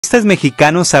Futbolistas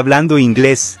mexicanos hablando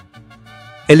inglés.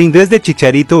 El inglés de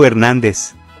Chicharito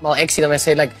Hernández. Well, exit them, I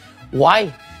say like,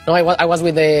 why? No, I was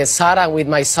with Sarah, with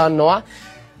my son Noah.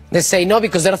 They say no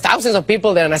because there are thousands of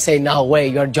people there, and I say no way,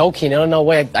 you're joking. No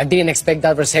way. I didn't expect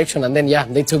that reception, and then yeah,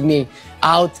 they took me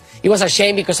out. It was a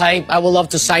shame because I would love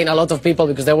to sign a lot of people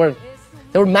because they were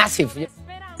massive.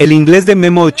 El inglés de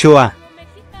Memo Ochoa.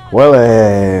 Well,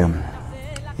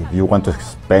 if you want to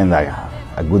spend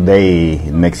a good day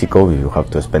in Mexico, you have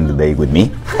to spend the day with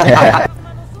me.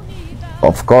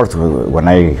 Of course, when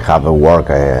I have a work,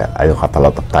 I don't have a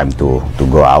lot of time to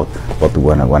go out. But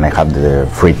when I have the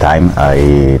free time,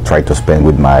 I try to spend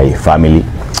with my family.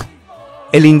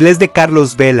 El inglés de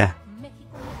Carlos Vela.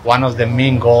 One of the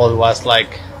main goals was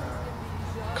like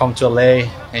come to LA,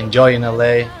 enjoy in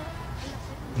LA,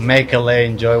 make LA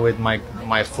enjoy with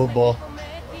my football,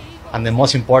 and the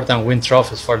most important, win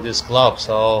trophies for this club.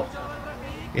 So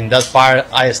in that part,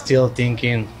 I still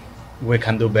thinking we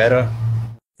can do better.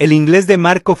 El inglés de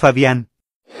Marco Fabián.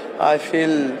 I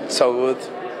feel so good.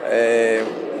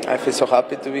 I feel so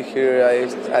happy to be here.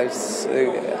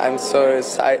 I'm so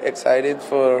excited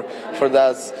for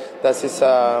that. That is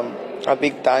a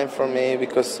big time for me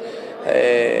because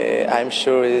I'm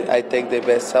sure I take the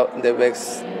best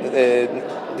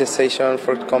decision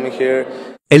for coming here.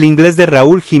 El inglés de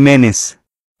Raúl Jiménez.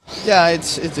 Yeah,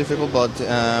 it's difficult, but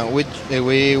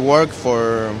we work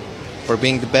for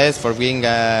being the best, for being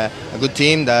a good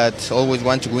team that always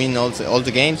want to win all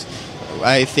the games.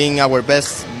 I think our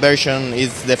best version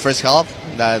is the first half.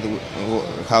 That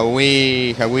how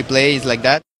we play is like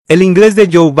that. El inglés de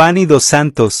Giovanni Dos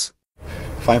Santos.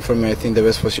 Fine for me. I think the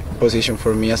best position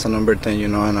for me as a number 10,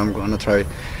 and I'm gonna try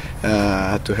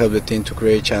to help the team to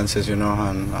create chances, and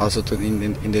also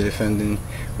in the defending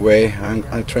way.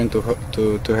 I'm trying to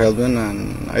help them,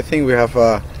 and I think we have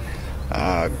a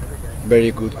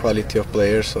very good quality of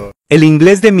players. So. El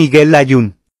inglés de Miguel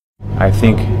Layún. I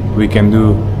think we can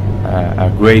do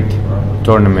a great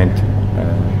tournament.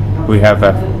 We have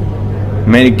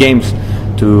many games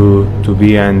to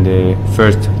be in the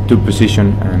first two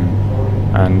position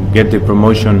and get the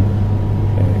promotion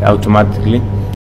automatically.